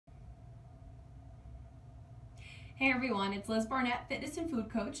Hey everyone, it's Liz Barnett, fitness and food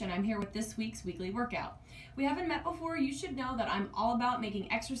coach, and I'm here with this week's weekly workout. If we haven't met before, you should know that I'm all about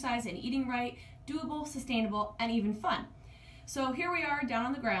making exercise and eating right doable, sustainable, and even fun. So here we are down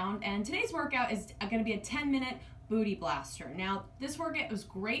on the ground, and today's workout is going to be a 10-minute booty blaster. Now, this workout is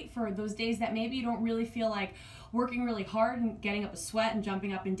great for those days that maybe you don't really feel like working really hard and getting up a sweat and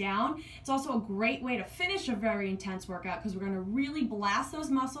jumping up and down. It's also a great way to finish a very intense workout because we're going to really blast those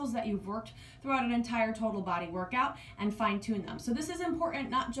muscles that you've worked throughout an entire total body workout and fine-tune them. So this is important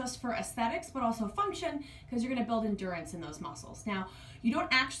not just for aesthetics but also function because you're going to build endurance in those muscles. Now, you don't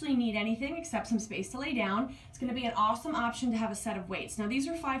actually need anything except some space to lay down. It's going to be an awesome option to have a set of weights. Now, these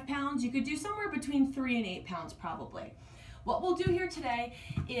are 5 pounds. You could do somewhere between 3 and 8 pounds probably. What we'll do here today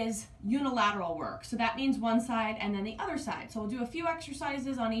is unilateral work. So that means one side and then the other side. So we'll do a few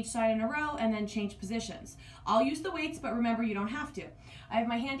exercises on each side in a row and then change positions. I'll use the weights, but remember, you don't have to. I have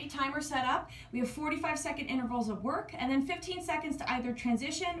my handy timer set up. We have 45-second intervals of work and then 15 seconds to either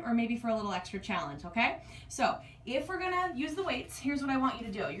transition or maybe for a little extra challenge, okay? So if we're gonna use the weights, here's what I want you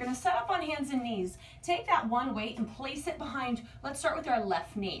to do. You're gonna set up on hands and knees. Take that one weight and place it behind, let's start with our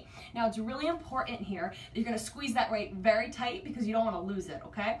left knee. Now it's really important here that you're gonna squeeze that weight very tight because you don't wanna lose it,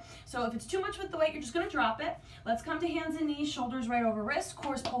 okay? So if it's too much with the weight, you're just gonna drop it. Let's come to hands and knees, shoulders right over wrists,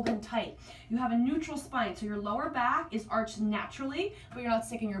 cores pulled in tight. You have a neutral spine, so your lower back is arched naturally, but you're not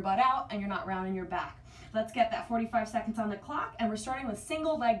sticking your butt out and you're not rounding your back. Let's get that 45 seconds on the clock, and we're starting with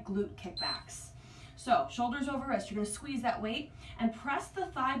single leg glute kickbacks. So shoulders over wrist, you're gonna squeeze that weight and press the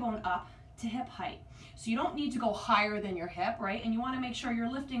thigh bone up to hip height. So you don't need to go higher than your hip, right? And you wanna make sure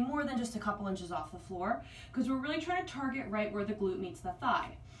you're lifting more than just a couple inches off the floor because we're really trying to target right where the glute meets the thigh.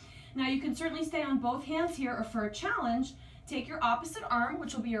 Now you can certainly stay on both hands here, or for a challenge, take your opposite arm,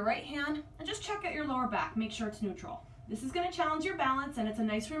 which will be your right hand, and just check out your lower back, make sure it's neutral. This is gonna challenge your balance, and it's a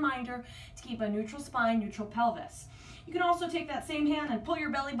nice reminder to keep a neutral spine, neutral pelvis. You can also take that same hand and pull your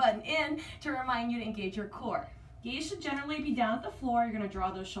belly button in to remind you to engage your core. Gaze should generally be down at the floor. You're gonna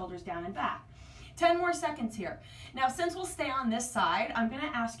draw those shoulders down and back. 10 more seconds here. Now, since we'll stay on this side, I'm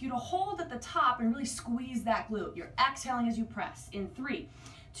gonna ask you to hold at the top and really squeeze that glute. You're exhaling as you press. In 3,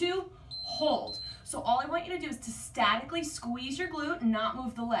 2, hold. So all I want you to do is to statically squeeze your glute and not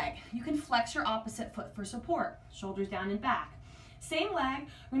move the leg. You can flex your opposite foot for support. Shoulders down and back. Same leg,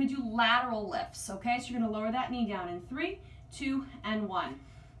 we're gonna do lateral lifts, okay? So you're gonna lower that knee down in 3, 2, and 1.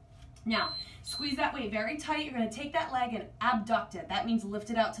 Now, squeeze that weight very tight. You're gonna take that leg and abduct it. That means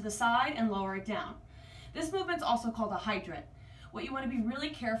lift it out to the side and lower it down. This movement's also called a hydrant. What you wanna be really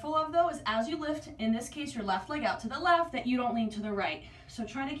careful of though is as you lift, in this case your left leg out to the left, that you don't lean to the right. So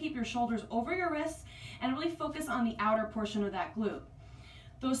try to keep your shoulders over your wrists and really focus on the outer portion of that glute.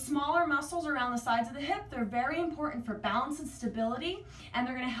 Those smaller muscles around the sides of the hip, they're very important for balance and stability, and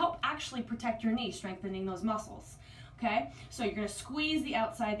they're gonna help actually protect your knee, strengthening those muscles. Okay, so you're gonna squeeze the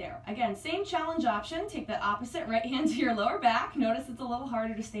outside there. Again, same challenge option. Take that opposite right hand to your lower back. Notice it's a little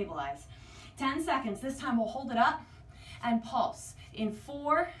harder to stabilize. 10 seconds. This time we'll hold it up and pulse. In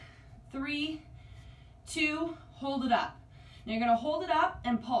 4, 3, 2, hold it up. Now you're gonna hold it up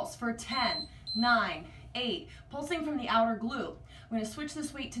and pulse for 10, 9, 8, pulsing from the outer glute. We're gonna switch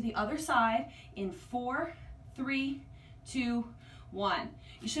this weight to the other side in 4, 3, 2, 1.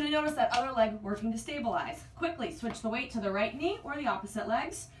 You should have noticed that other leg working to stabilize. Quickly switch the weight to the right knee or the opposite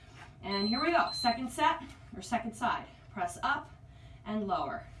legs. And here we go, second set or second side. Press up and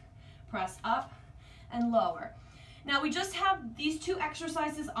lower. Press up and lower. Now we just have these 2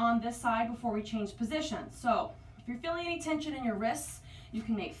 exercises on this side before we change positions. So if you're feeling any tension in your wrists, you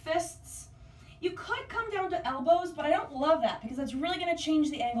can make fists. You could come down to elbows, but I don't love that because that's really gonna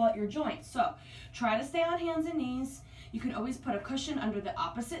change the angle at your joints. So try to stay on hands and knees. You can always put a cushion under the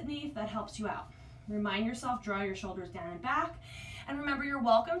opposite knee if that helps you out. Remind yourself, draw your shoulders down and back. And remember, you're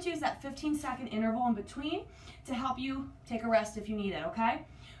welcome to use that 15-second interval in between to help you take a rest if you need it, okay?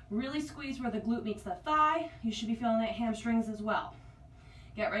 Really squeeze where the glute meets the thigh. You should be feeling that hamstrings as well.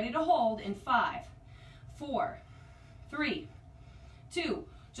 Get ready to hold in 5, 4, 3, 2,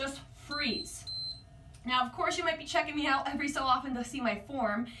 just freeze. Now, of course, you might be checking me out every so often to see my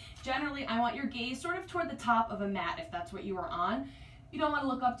form. Generally, I want your gaze sort of toward the top of a mat if that's what you are on. You don't want to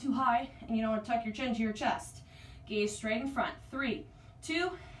look up too high, and you don't want to tuck your chin to your chest. Gaze straight in front. 3, 2,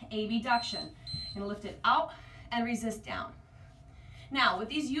 abduction. And lift it out and resist down. Now, with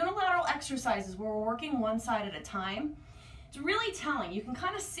these unilateral exercises where we're working one side at a time, it's really telling. You can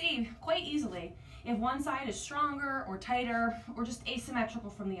kind of see quite easily if one side is stronger or tighter or just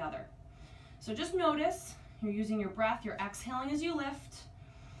asymmetrical from the other. So just notice you're using your breath, you're exhaling as you lift.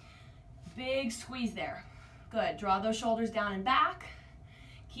 Big squeeze there. Good. Draw those shoulders down and back.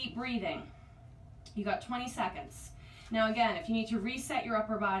 Keep breathing. You got 20 seconds. Now again, if you need to reset your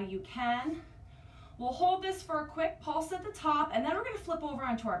upper body, you can. We'll hold this for a quick pulse at the top, and then we're going to flip over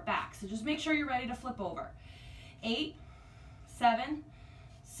onto our back. So just make sure you're ready to flip over. 8, 7,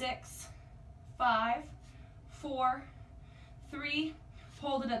 6, 5, 4, 3,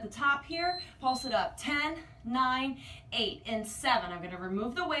 hold it at the top here, pulse it up, 10, 9, 8, and 7. I'm going to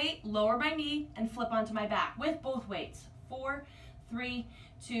remove the weight, lower my knee, and flip onto my back with both weights. 4, 3,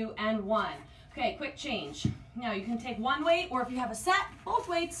 2, and 1. Okay, quick change. Now you can take one weight, or if you have a set, both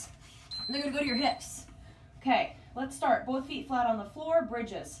weights, and they're going to go to your hips. Okay, let's start. Both feet flat on the floor,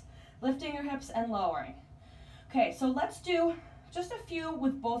 bridges, lifting your hips and lowering. Okay, so let's do just a few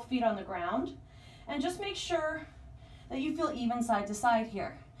with both feet on the ground, and just make sure that you feel even side to side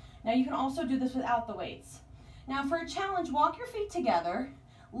here. Now you can also do this without the weights. Now for a challenge, walk your feet together,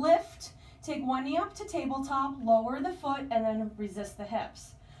 lift, take one knee up to tabletop, lower the foot, and then resist the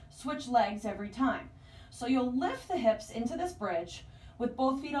hips. Switch legs every time. So you'll lift the hips into this bridge with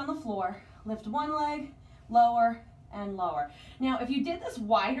both feet on the floor, lift one leg, lower, and lower. Now if you did this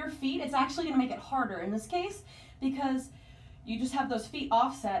wider feet, it's actually going to make it harder in this case because you just have those feet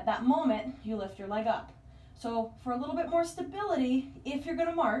offset. That moment you lift your leg up. So for a little bit more stability, if you're going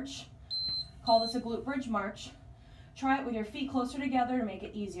to march, call this a glute bridge march, try it with your feet closer together to make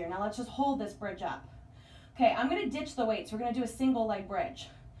it easier. Now let's just hold this bridge up. Okay, I'm going to ditch the weights. We're going to do a single leg bridge.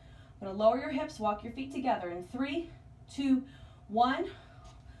 I'm going to lower your hips, walk your feet together in 3, 2, 1.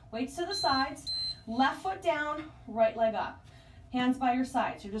 Weights to the sides, left foot down, right leg up. Hands by your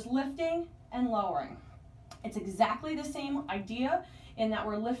sides. You're just lifting and lowering. It's exactly the same idea in that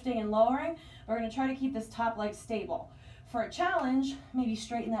we're lifting and lowering. We're going to try to keep this top leg stable. For a challenge, maybe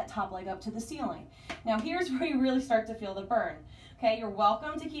straighten that top leg up to the ceiling. Now here's where you really start to feel the burn. Okay, you're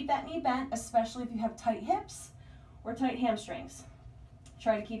welcome to keep that knee bent, especially if you have tight hips or tight hamstrings.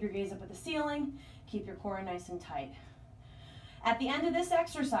 Try to keep your gaze up at the ceiling, keep your core nice and tight. At the end of this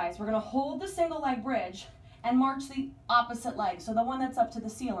exercise, we're going to hold the single leg bridge and march the opposite leg, so the one that's up to the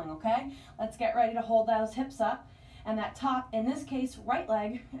ceiling, okay? Let's get ready to hold those hips up, and that top, in this case, right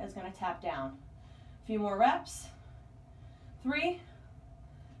leg, is going to tap down. A few more reps. 3,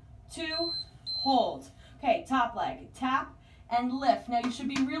 2, hold. Okay, top leg, tap and lift. Now you should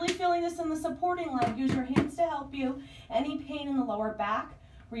be really feeling this in the supporting leg. Use your hands to help you. Any pain in the lower back,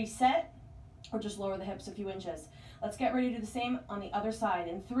 reset, or just lower the hips a few inches. Let's get ready to do the same on the other side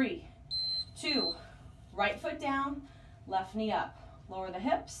in 3, 2, right foot down, left knee up. Lower the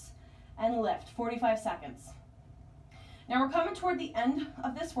hips and lift. 45 seconds. Now we're coming toward the end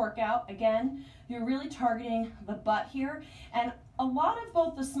of this workout. Again, you're really targeting the butt here and a lot of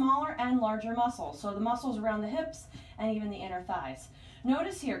both the smaller and larger muscles. So the muscles around the hips and even the inner thighs.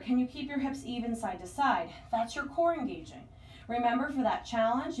 Notice here, can you keep your hips even side to side? That's your core engaging. Remember, for that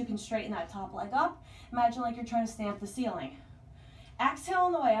challenge, you can straighten that top leg up. Imagine like you're trying to stamp the ceiling. Exhale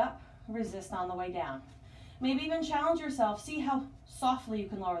on the way up, resist on the way down. Maybe even challenge yourself, see how softly you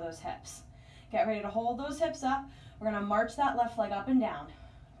can lower those hips. Get ready to hold those hips up. We're going to march that left leg up and down.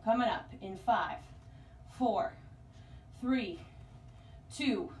 Coming up in 5, 4, 3,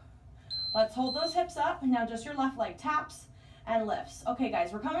 2. Let's hold those hips up. Now just your left leg taps and lifts. Okay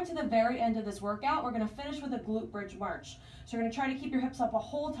guys, we're coming to the very end of this workout. We're going to finish with a glute bridge march. So you're going to try to keep your hips up the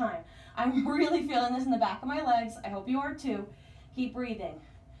whole time. I'm really feeling this in the back of my legs. I hope you are too. Keep breathing.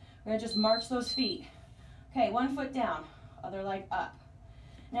 We're going to just march those feet. Okay, one foot down, other leg up.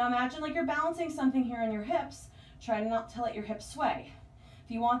 Now imagine like you're balancing something here on your hips. Try not to let your hips sway.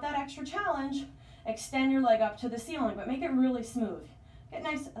 If you want that extra challenge, extend your leg up to the ceiling, but make it really smooth. Get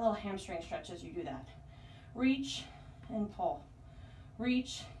nice little hamstring stretch as you do that. Reach and pull.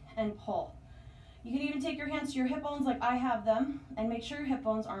 Reach and pull. You can even take your hands to your hip bones like I have them and make sure your hip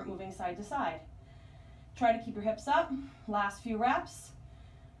bones aren't moving side to side. Try to keep your hips up. Last few reps.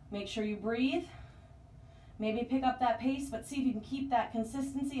 Make sure you breathe. Maybe pick up that pace, but see if you can keep that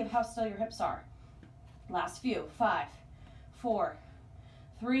consistency of how still your hips are. Last few. 5, 4,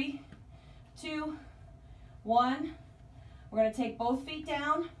 3, 2, 1. We're going to take both feet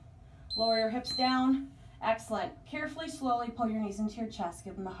down, lower your hips down. Excellent. Carefully, slowly pull your knees into your chest.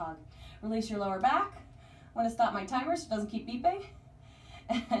 Give them a hug. Release your lower back. I'm going to stop my timer so it doesn't keep beeping.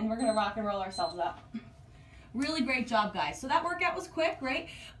 And we're going to rock and roll ourselves up. Really great job, guys. So that workout was quick, right?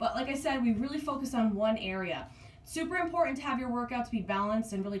 But like I said, we really focused on one area. Super important to have your workouts be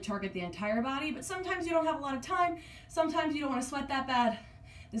balanced and really target the entire body, but sometimes you don't have a lot of time. Sometimes you don't want to sweat that bad.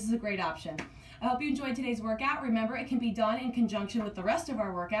 This is a great option. I hope you enjoyed today's workout. Remember, it can be done in conjunction with the rest of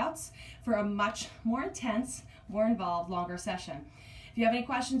our workouts for a much more intense, more involved, longer session. If you have any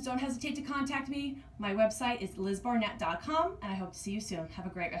questions, don't hesitate to contact me. My website is lizbarnett.com, and I hope to see you soon. Have a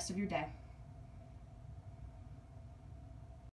great rest of your day.